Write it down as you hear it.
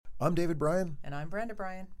I'm David Bryan. And I'm Brenda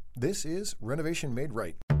Bryan. This is Renovation Made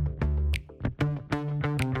Right.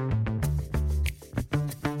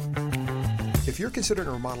 If you're considering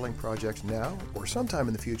a remodeling project now or sometime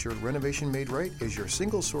in the future, Renovation Made Right is your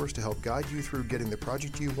single source to help guide you through getting the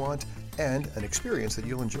project you want and an experience that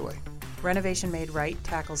you'll enjoy. Renovation Made Right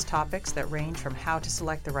tackles topics that range from how to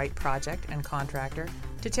select the right project and contractor,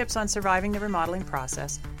 to tips on surviving the remodeling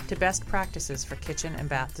process, to best practices for kitchen and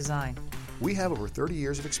bath design. We have over 30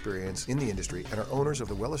 years of experience in the industry and are owners of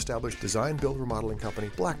the well-established design build remodeling company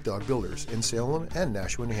Black Dog Builders in Salem and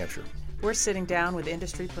Nashua, New Hampshire. We're sitting down with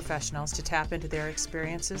industry professionals to tap into their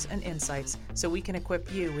experiences and insights so we can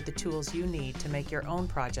equip you with the tools you need to make your own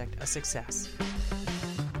project a success.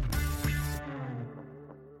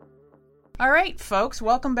 All right, folks,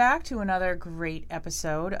 welcome back to another great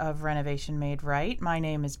episode of Renovation Made Right. My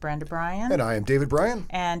name is Brenda Bryan. And I am David Bryan.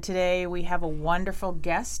 And today we have a wonderful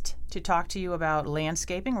guest to talk to you about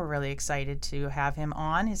landscaping. We're really excited to have him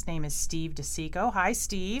on. His name is Steve DeSico. Hi,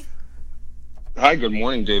 Steve. Hi, good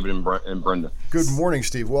morning, David and Brenda. Good morning,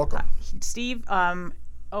 Steve. Welcome. Steve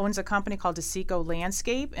owns a company called DeSico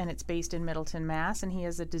Landscape, and it's based in Middleton, Mass., and he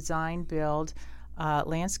is a design-build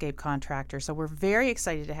landscape contractor. So we're very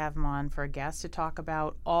excited to have him on for a guest to talk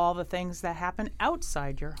about all the things that happen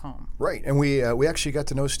outside your home. Right, and we actually got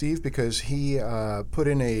to know Steve because he put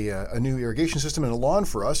in a new irrigation system in a lawn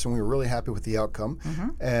for us, and we were really happy with the outcome. Mm-hmm.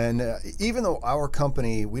 And even though our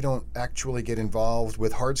company, we don't actually get involved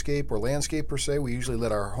with hardscape or landscape per se, we usually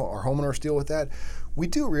let our homeowners deal with that. We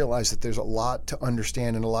do realize that there's a lot to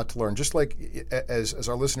understand and a lot to learn. Just like as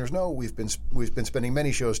our listeners know, we've been spending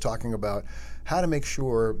many shows talking about how to make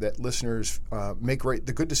sure that listeners make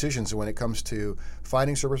the good decisions when it comes to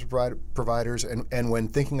finding service providers and when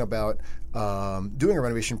thinking about doing a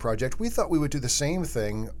renovation project. We thought we would do the same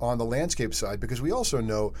thing on the landscape side because we also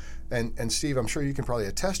know, and Steve, I'm sure you can probably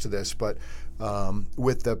attest to this, but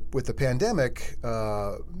with the pandemic,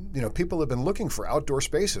 people have been looking for outdoor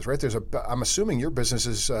spaces, right? I'm assuming your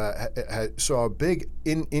business saw a big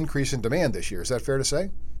increase in demand this year. Is that fair to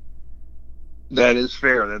say? That is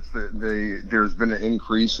fair. That's there's been an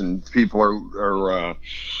increase, and people are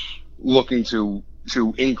looking to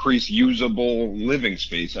increase usable living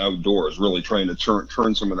space outdoors. Really trying to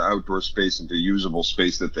turn some of the outdoor space into usable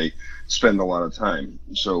space that they spend a lot of time.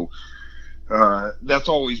 So that's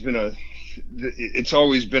always been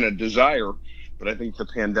a desire. But I think the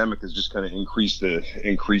pandemic has just kind of increased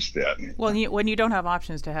that. Well, when you don't have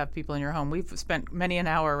options to have people in your home, we've spent many an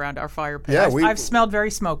hour around our fire pit. Yeah, I've smelled very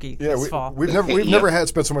smoky this fall. We've never had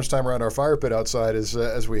spent so much time around our fire pit outside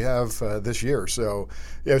as we have this year. So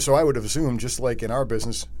I would have assumed, just like in our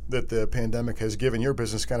business, that the pandemic has given your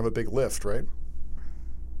business kind of a big lift, right?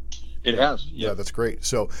 It has. Yeah, that's great.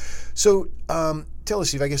 So tell us,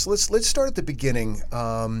 Steve. I guess let's start at the beginning.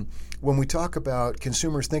 When we talk about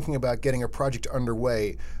consumers thinking about getting a project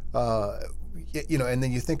underway, and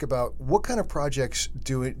then you think about what kind of projects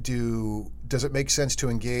does it make sense to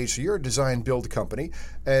engage? So you're a design build company,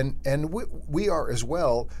 and we are as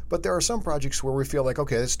well. But there are some projects where we feel like,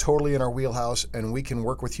 okay, that's totally in our wheelhouse, and we can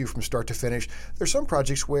work with you from start to finish. There's some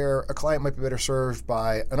projects where a client might be better served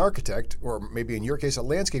by an architect, or maybe in your case, a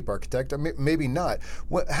landscape architect, or maybe not.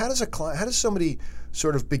 How does somebody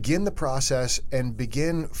sort of begin the process and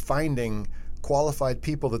begin finding qualified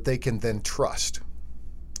people that they can then trust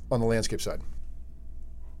on the landscape side?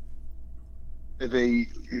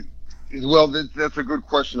 Well, that's a good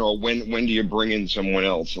question. Or when do you bring in someone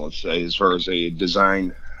else? Let's say, as far as a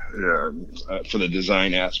design for the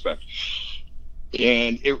design aspect,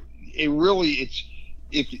 and it really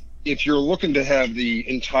if you're looking to have the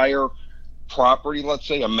entire property, let's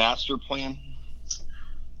say a master plan,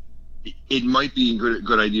 it might be a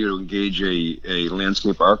good idea to engage a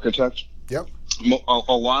landscape architect. Yep.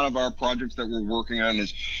 A lot of our projects that we're working on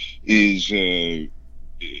is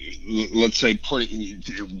let's say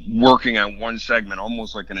working on one segment,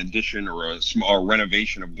 almost like an addition or a small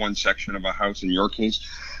renovation of one section of a house. In your case,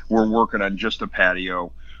 we're working on just a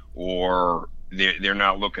patio, or they're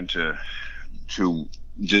not looking to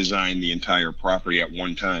design the entire property at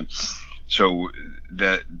one time. So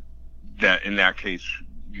that in that case,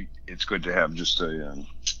 it's good to have just a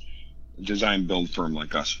design build firm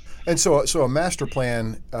like us. And so a master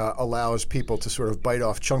plan allows people to sort of bite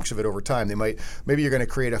off chunks of it over time. Maybe you're going to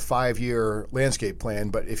create a 5-year landscape plan,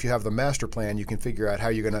 but if you have the master plan, you can figure out how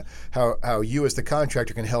you as the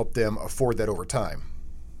contractor can help them afford that over time.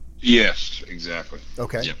 Yes, exactly.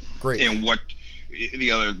 Okay, yep. Great. And what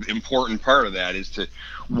the other important part of that is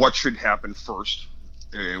what should happen first.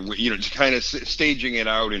 To kind of staging it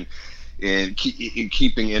out and and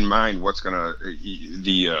keeping in mind what's going to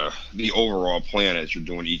the overall plan as you're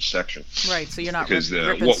doing each section. Right, so you're not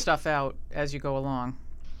ripping stuff out as you go along.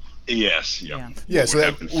 Yes. Yeah. So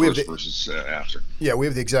that we have versus after. Yeah, we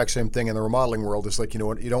have the exact same thing in the remodeling world. It's like, you know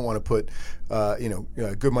what, you don't want to put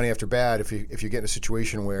good money after bad if you get in a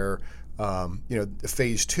situation where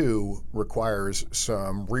phase 2 requires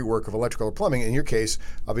some rework of electrical or plumbing. In your case,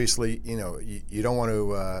 obviously, you don't want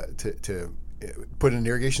to put in an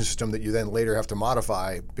irrigation system that you then later have to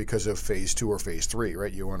modify because of phase 2 or phase 3,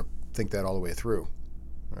 right? You want to think that all the way through,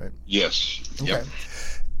 right? Yes. Okay. Yep.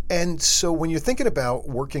 And so when you're thinking about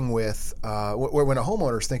working with, when a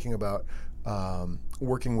homeowner is thinking about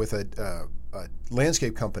working with a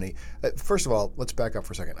landscape company, first of all, let's back up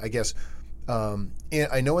for a second. I guess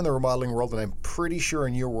I know in the remodeling world, and I'm pretty sure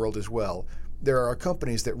in your world as well, there are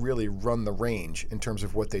companies that really run the range in terms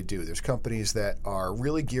of what they do. There's companies that are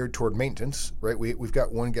really geared toward maintenance, right? We've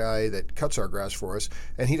got one guy that cuts our grass for us,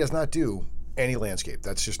 and he does not do any landscape.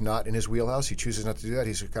 That's just not in his wheelhouse. He chooses not to do that.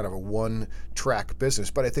 He's kind of a one-track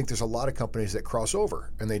business. But I think there's a lot of companies that cross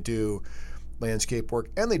over, and they do landscape work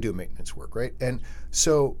and they do maintenance work, right? And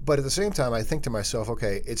so, but at the same time, I think to myself,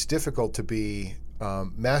 okay, it's difficult to be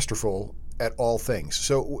masterful at all things.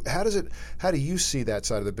 So how do you see that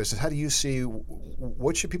side of the business? How do you see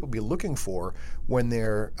what should people be looking for when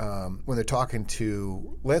they're talking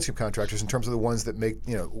to landscape contractors in terms of the ones that make,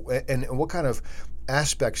 and what kind of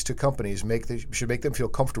aspects to companies should make them feel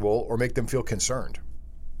comfortable or make them feel concerned?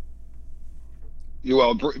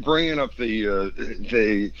 Well, bringing up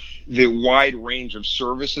the wide range of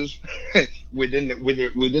services within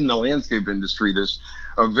the landscape industry, there's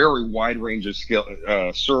a very wide range of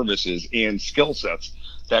services and skill sets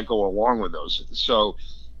that go along with those. So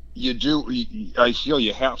I feel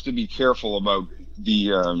you have to be careful about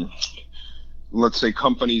the let's say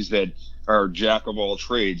companies that are jack of all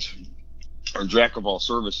trades or jack of all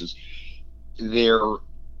services. It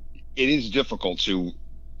is difficult to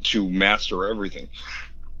master everything.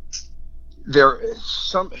 There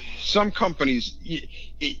some companies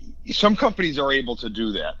are able to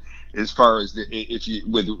do that, as far as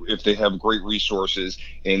if they have great resources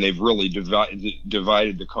and they've really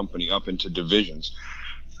divided the company up into divisions.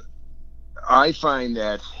 I find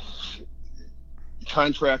that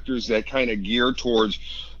contractors that kind of gear towards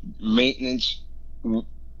maintenance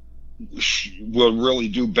will really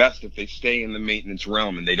do best if they stay in the maintenance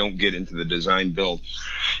realm and they don't get into the design build.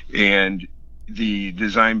 And the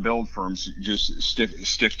design build firms just stick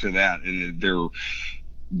to that, and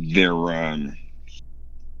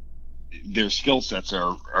their skill sets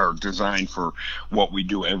are designed for what we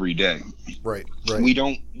do every day. Right. We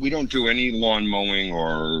don't do any lawn mowing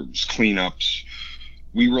or cleanups.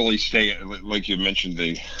 We really stay, like you mentioned,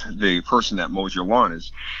 the person that mows your lawn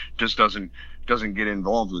just doesn't get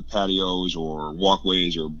involved with patios or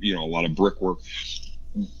walkways or a lot of brickwork.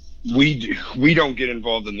 We don't get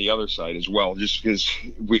involved in the other side as well, just because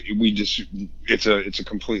it's a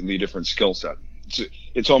completely different skill set.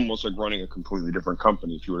 It's almost like running a completely different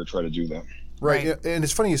company if you were to try to do that. Right. Yeah, and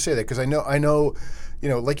it's funny you say that, because I know,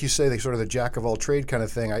 like you say, they sort of the jack of all trade kind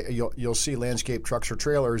of thing. You'll see landscape trucks or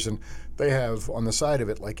trailers, and they have on the side of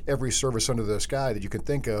it like every service under the sky that you can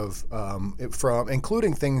think of, from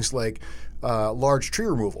including things like large tree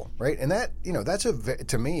removal, right? And that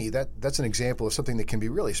to me that's an example of something that can be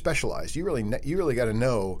really specialized. You really got to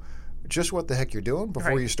know just what the heck you're doing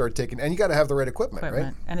before you start taking, and you got to have the right equipment,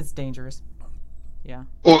 right? And it's dangerous. Yeah.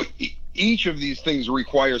 Well, each of these things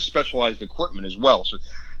requires specialized equipment as well. So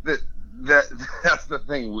that's the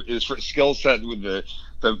thing, is for skill set with the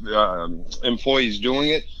employees doing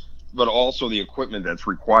it, but also the equipment that's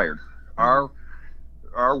required. Our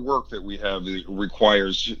work that we have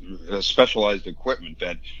requires specialized equipment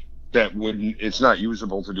that wouldn't. It's not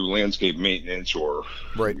usable to do landscape maintenance or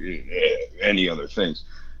any other things,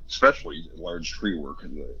 especially large tree work.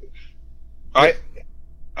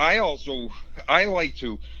 I like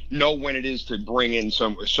to know when it is to bring in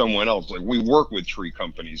someone else. Like, we work with tree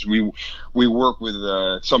companies. We work with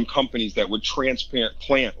some companies that would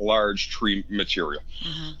plant large tree material.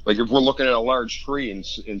 Mm-hmm. Like, if we're looking at a large tree and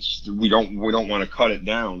we don't want to cut it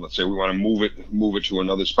down. Let's say we want to move it to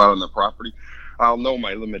another spot on the property. I'll know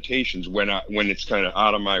my limitations when it's kind of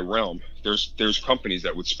out of my realm. There's companies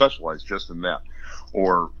that would specialize just in that.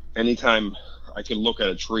 Or anytime I can look at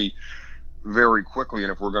a tree very quickly,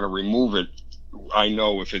 and if we're going to remove it, I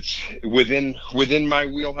know if it's within my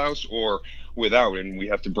wheelhouse or without, and we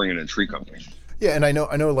have to bring in a tree company. Yeah, and I know.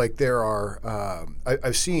 Like, there are.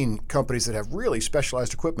 I've seen companies that have really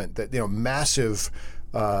specialized equipment that massive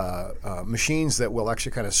machines that will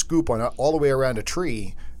actually kind of scoop on all the way around a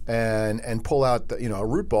tree and pull out a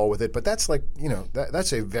root ball with it. But that's like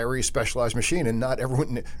that's a very specialized machine, and not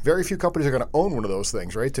everyone, very few companies are going to own one of those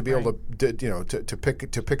things, right? To be able to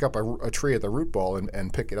pick up a tree at the root ball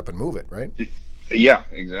and pick it up and move it, right? Yeah,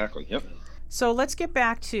 exactly. Yep. So let's get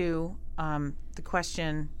back to the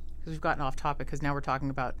question, because we've gotten off topic, because now we're talking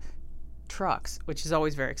about trucks, which is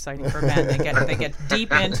always very exciting for men. They get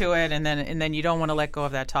deep into it, and then you don't want to let go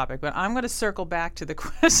of that topic. But I'm going to circle back to the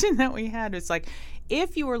question that we had. It's like,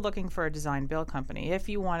 if you were looking for a design build company, if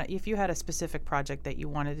you had a specific project that you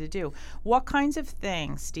wanted to do, what kinds of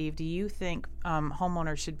things, Steve, do you think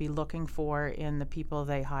homeowners should be looking for in the people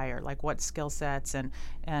they hire? Like what skill sets and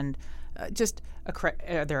are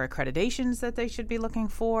there accreditations that they should be looking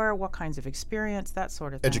for? What kinds of experience, that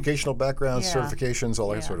sort of thing? Educational backgrounds, certifications, all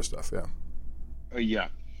that sort of stuff. Yeah.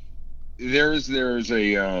 There's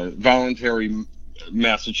a voluntary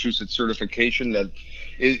Massachusetts certification that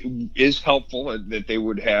is helpful that they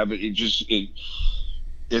would have. It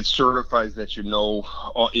certifies that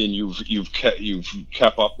and you've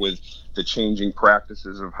kept up with the changing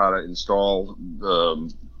practices of how to install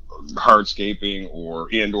hardscaping or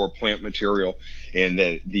plant material, and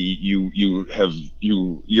that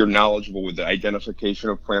you're knowledgeable with the identification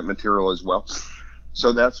of plant material as well.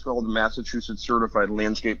 So that's called the Massachusetts Certified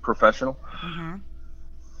Landscape Professional.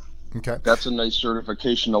 Mm-hmm. Okay, that's a nice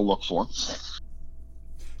certification to look for.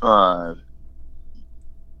 I'm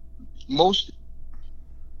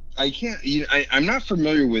not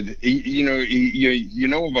familiar with, you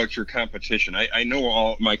know about your competition. I know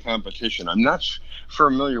all my competition. I'm not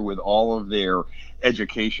familiar with all of their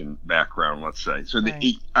education background, let's say. So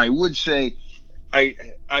right. I would say,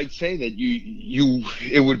 I'd say that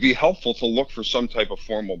it would be helpful to look for some type of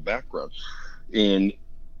formal background in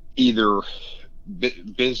either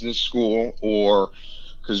business school, or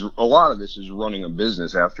because a lot of this is running a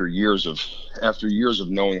business after years of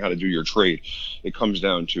knowing how to do your trade. It comes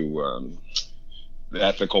down to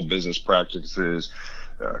ethical business practices,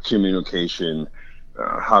 communication,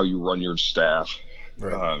 how you run your staff,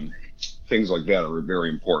 right. Things like that are very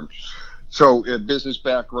important. So a business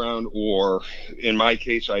background, or in my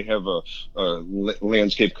case, I have a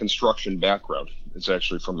landscape construction background. It's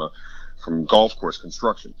actually from golf course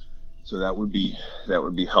construction. So that would be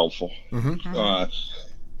helpful. Mm-hmm.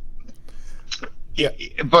 Yeah,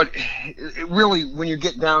 but really, when you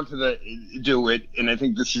get down to do it, and I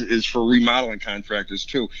think this is for remodeling contractors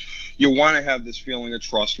too, you want to have this feeling of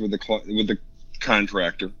trust with the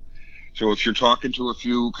contractor. So if you're talking to a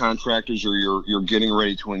few contractors, or you're getting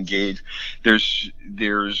ready to engage, there's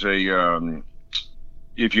a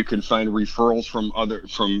if you can find referrals from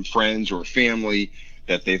friends or family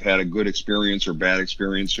that they've had a good experience or bad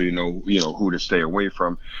experience, so you know who to stay away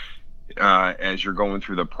from. As you're going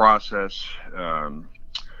through the process,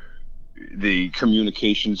 the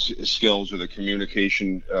communication skills, or the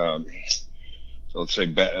communication, so let's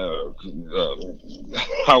say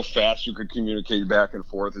how fast you could communicate back and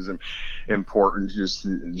forth is important, just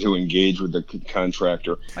to engage with the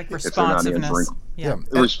contractor. Like responsiveness. Yeah,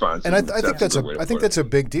 responsiveness. And I think that's a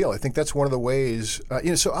big deal. I think that's one of the ways.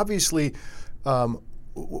 So obviously.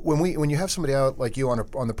 When you have somebody out like you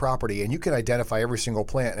on the property, and you can identify every single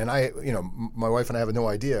plant, and my wife and I have no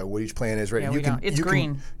idea what each plant is, right? Yeah, and we don't. It's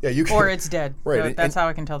green. You can, or it's dead. Right. So that's how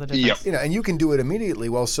I can tell the difference. Yeah. And you can do it immediately.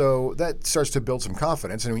 Well, so that starts to build some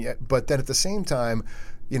confidence, but then at the same time,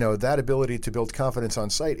 that ability to build confidence on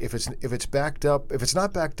site, if it's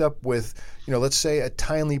not backed up with, let's say a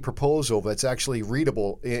timely proposal that's actually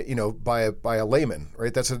readable, by a layman,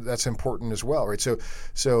 right? That's important as well, right?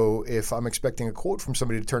 So if I'm expecting a quote from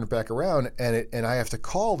somebody to turn it back around, and I have to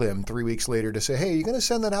call them 3 weeks later to say, hey, you're going to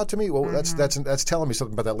send that out to me? Well, mm-hmm. that's telling me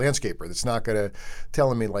something about that landscaper. That's not going to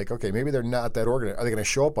telling me like, okay, maybe they're not that organized. Are they going to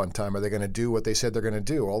show up on time? Are they going to do what they said they're going to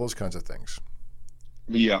do? All those kinds of things.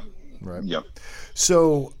 Yeah. Right. Yep.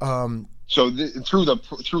 So, through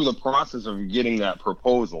the process of getting that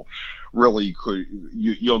proposal, really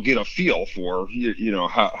you'll get a feel for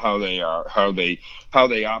how they are, how they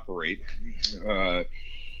operate.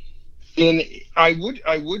 And I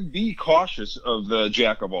would be cautious of the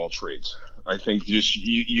jack of all trades. I think just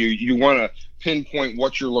you want to pinpoint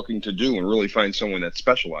what you're looking to do and really find someone that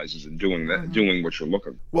specializes in doing that, mm-hmm. doing what you're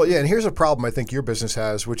looking for. Well, yeah, and here's a problem I think your business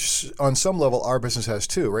has, which on some level our business has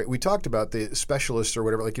too, right? We talked about the specialists or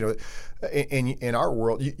whatever, like, in our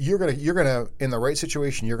world, you're gonna in the right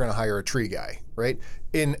situation, you're gonna hire a tree guy, right?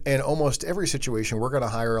 In almost every situation, we're gonna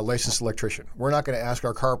hire a licensed electrician. We're not gonna ask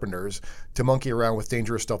our carpenters to monkey around with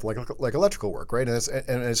dangerous stuff like electrical work, right?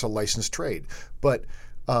 And it's a licensed trade, but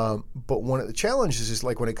But one of the challenges is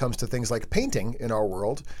like when it comes to things like painting in our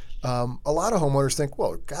world, a lot of homeowners think,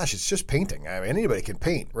 well, gosh, it's just painting. I mean, anybody can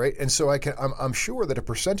paint, right? And so I'm sure that a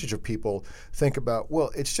percentage of people think about,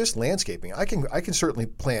 well, it's just landscaping. I can certainly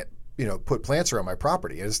put plants around my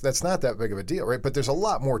property. That's not that big of a deal, right? But there's a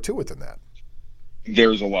lot more to it than that.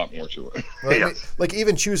 There's a lot more to it. Right? Yes. Like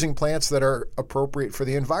even choosing plants that are appropriate for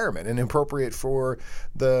the environment and appropriate for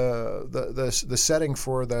the setting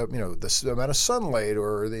for the amount of sunlight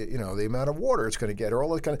or the amount of water it's going to get, or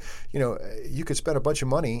all that kind of you could spend a bunch of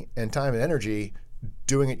money and time and energy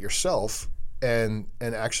doing it yourself and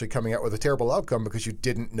actually coming out with a terrible outcome because you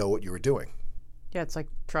didn't know what you were doing. Yeah, it's like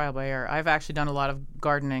trial by error. I've actually done a lot of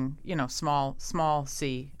gardening, small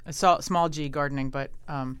G gardening, but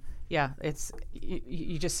yeah, it's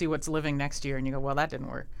you just see what's living next to you, and you go, well, that didn't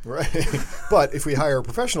work. Right. But if we hire a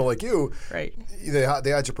professional like you, right,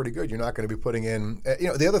 the odds are pretty good. You're not going to be putting in.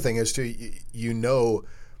 The other thing is too,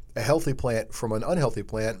 a healthy plant from an unhealthy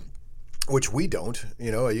plant, which we don't.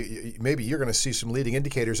 Maybe you're going to see some leading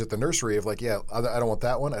indicators at the nursery of like, yeah, I don't want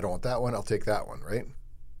that one. I don't want that one. I'll take that one. Right.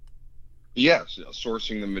 Yes,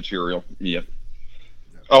 sourcing the material. Yep.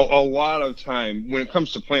 A lot of time when it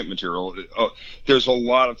comes to plant material, there's a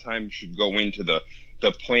lot of time should go into the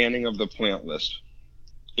planning of the plant list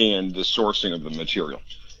and the sourcing of the material.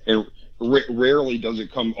 And rarely does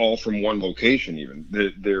it come all from one location. Even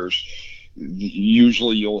there's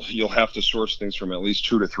usually you'll have to source things from at least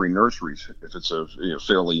 2 to 3 nurseries if it's a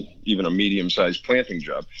fairly even a medium-sized planting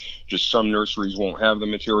job. Just some nurseries won't have the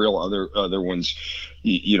material, other ones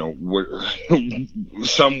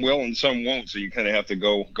some will and some won't, so you kind of have to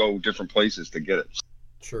go different places to get it.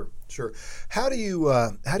 Sure. How do you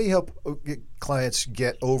help clients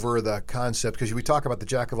get over the concept? Because we talk about the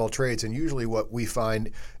jack of all trades, and usually what we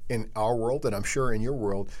find in our world, and I'm sure in your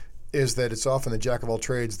world, is that it's often the jack of all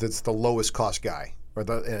trades that's the lowest cost guy,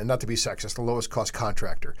 and not to be sexist, the lowest cost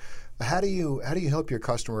contractor. How do you help your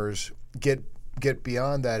customers get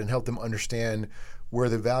beyond that and help them understand where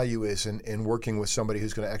the value is in working with somebody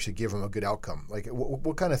who's going to actually give them a good outcome? Like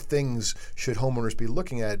what kind of things should homeowners be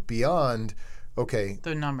looking at beyond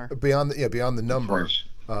the number, beyond the number,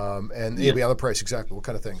 beyond the price? Exactly. What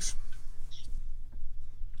kind of things?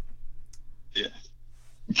 Yeah,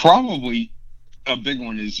 probably a big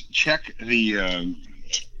one is check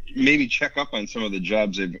up on some of the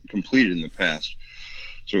jobs they've completed in the past.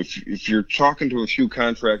 So if you're talking to a few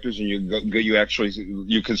contractors and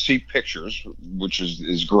you can see pictures, which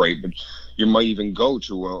is great, but you might even go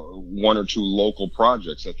to 1 or 2 local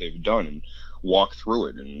projects that they've done and walk through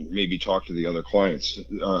it and maybe talk to the other clients.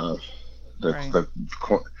 Right.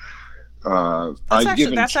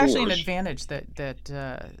 That's actually an advantage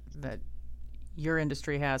that your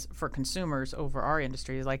industry has for consumers over our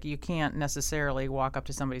industry. Like you can't necessarily walk up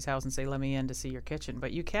to somebody's house and say, "Let me in to see your kitchen,"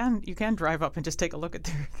 but you can drive up and just take a look at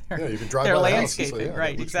their landscaping. House,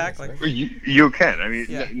 right, exactly. Nice. You can. I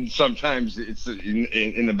mean, sometimes it's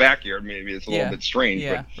in the backyard. Maybe it's a little bit strange.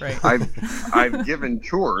 Yeah, but right. I've given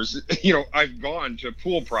tours. I've gone to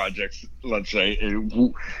pool projects. Let's say,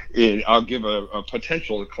 and I'll give a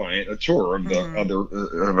potential client a tour of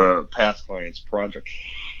of a past client's project.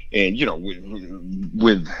 And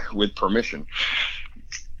with permission,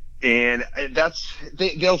 and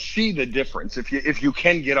they'll see the difference if you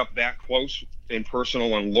can get up that close and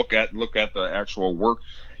personal and look at the actual work,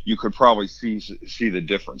 you could probably see the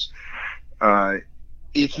difference.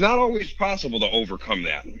 It's not always possible to overcome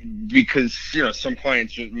that because some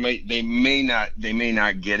clients may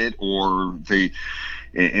not get it, or they.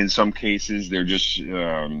 In some cases, they're just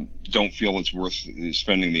don't feel it's worth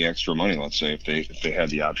spending the extra money. Let's say if they had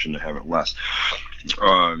the option to have it less.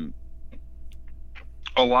 A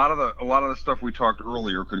lot of the stuff we talked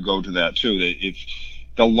earlier could go to that too. That if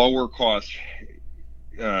the lower cost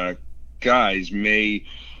guys may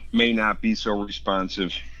not be so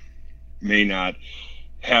responsive, may not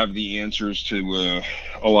have the answers to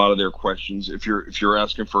a lot of their questions. If you're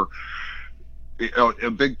asking for a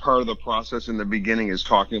big part of the process in the beginning is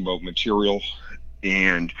talking about material,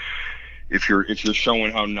 and if you're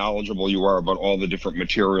showing how knowledgeable you are about all the different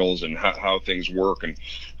materials and how things work and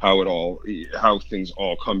how things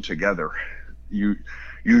all come together,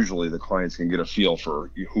 usually the clients can get a feel for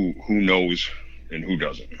who knows and who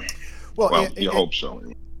doesn't. Well, you hope so.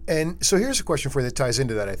 And so here's a question for you that ties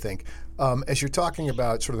into that, I think. As you're talking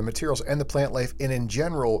about sort of the materials and the plant life, and in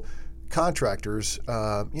general, contractors,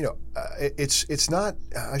 it's not.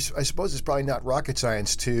 I suppose it's probably not rocket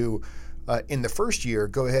science to, in the first year,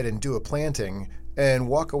 go ahead and do a planting and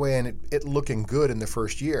walk away and it looking good in the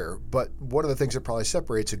first year. But one of the things that probably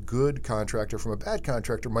separates a good contractor from a bad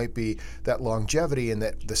contractor might be that longevity and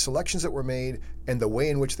that the selections that were made and the way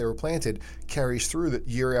in which they were planted carries through that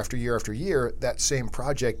year after year after year, that same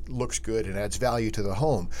project looks good and adds value to the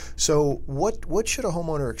home. So what should a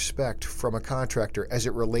homeowner expect from a contractor as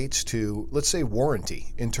it relates to, let's say,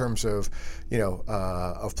 warranty in terms of,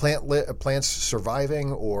 of plants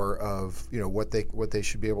surviving, or of, what they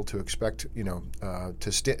should be able to expect,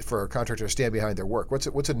 for a contractor to stand behind their work?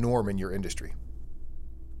 What's a norm in your industry?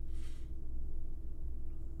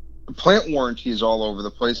 Plant warranties all over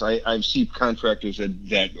the place. I've seen contractors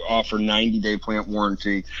that offer 90-day plant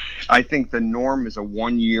warranty. I think the norm is a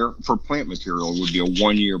 1 year for plant material would be a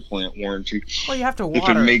 1 year plant warranty. Well, you have to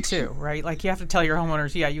water it too, right? Like, you have to tell your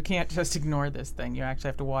homeowners, you can't just ignore this thing. You actually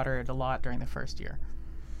have to water it a lot during the first year.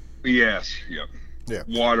 Yes. Yep. Yeah.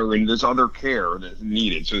 Water, and there's other care that's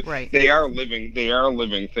needed. So right. They are living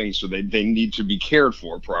things, so they need to be cared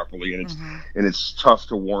for properly, and it's tough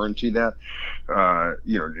to warranty that,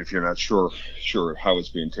 if you're not sure how it's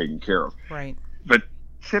being taken care of. Right. But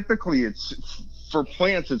typically, it's for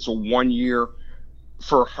plants, it's a 1 year.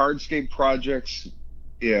 For hardscape projects,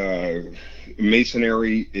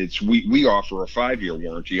 masonry, we offer a 5-year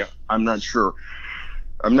warranty. I'm not sure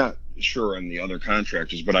on the other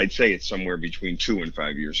contractors, but I'd say it's somewhere between 2 and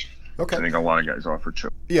 5 years. Okay. I think a lot of guys offer 2.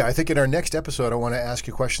 Yeah, I think in our next episode, I want to ask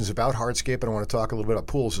you questions about hardscape, and I want to talk a little bit about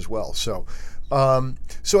pools as well. So I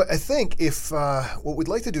think if what we'd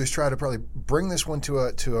like to do is try to probably bring this one to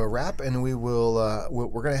a wrap, and we will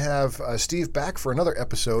we're going to have Steve back for another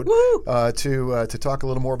episode to talk a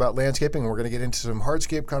little more about landscaping, and we're going to get into some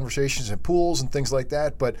hardscape conversations and pools and things like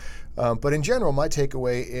that. But in general, my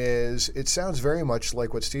takeaway is it sounds very much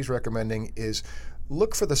like what Steve's recommending is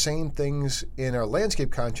look for the same things in a landscape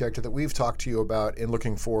contractor that we've talked to you about in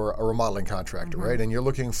looking for a remodeling contractor, right? And you're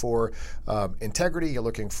looking for integrity, you're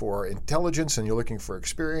looking for intelligence, and you're looking for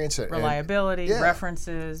experience. Reliability,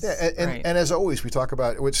 references. Yeah, and as always, we talk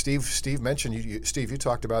about what Steve mentioned. Steve, you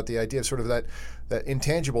talked about the idea of sort of that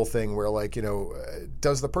intangible thing where, like,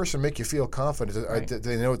 does the person make you feel confident? Right. Do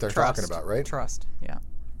they know what they're talking about, right? Trust, yeah.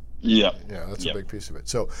 Yeah, that's a big piece of it.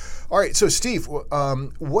 So, all right. So, Steve, what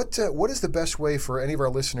is the best way for any of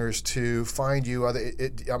our listeners to find you?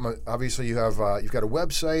 Obviously, you've got a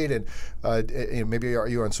website, and maybe are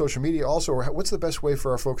you on social media also? Or what's the best way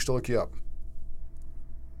for our folks to look you up?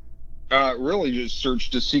 Really, just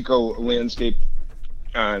search DeSico Landscape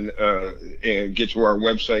and get to our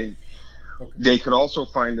website. Okay. They can also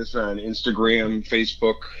find us on Instagram,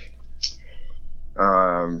 Facebook.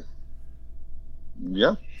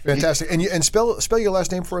 Yeah. Fantastic. And spell your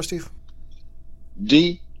last name for us, Steve.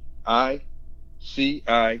 DICICCO.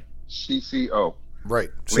 Right.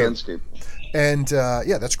 Landscape. And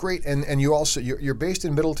that's great. And you also you're based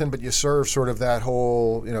in Middleton, but you serve sort of that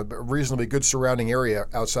whole reasonably good surrounding area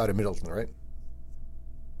outside of Middleton, right?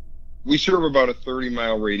 We serve about a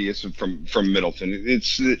 30-mile radius from Middleton.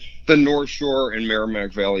 It's the North Shore and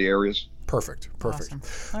Merrimack Valley areas. Perfect. Awesome.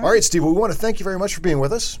 All right, Steve, well, we want to thank you very much for being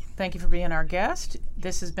with us. Thank you for being our guest.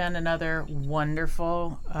 This has been another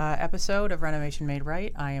wonderful episode of Renovation Made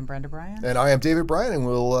Right. I am Brenda Bryan. And I am David Bryan, and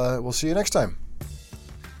we'll see you next time.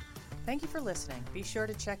 Thank you for listening. Be sure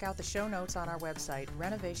to check out the show notes on our website,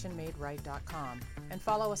 renovationmaderight.com, and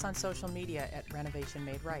follow us on social media at Renovation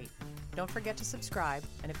Made Right. Don't forget to subscribe,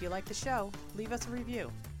 and if you like the show, leave us a review.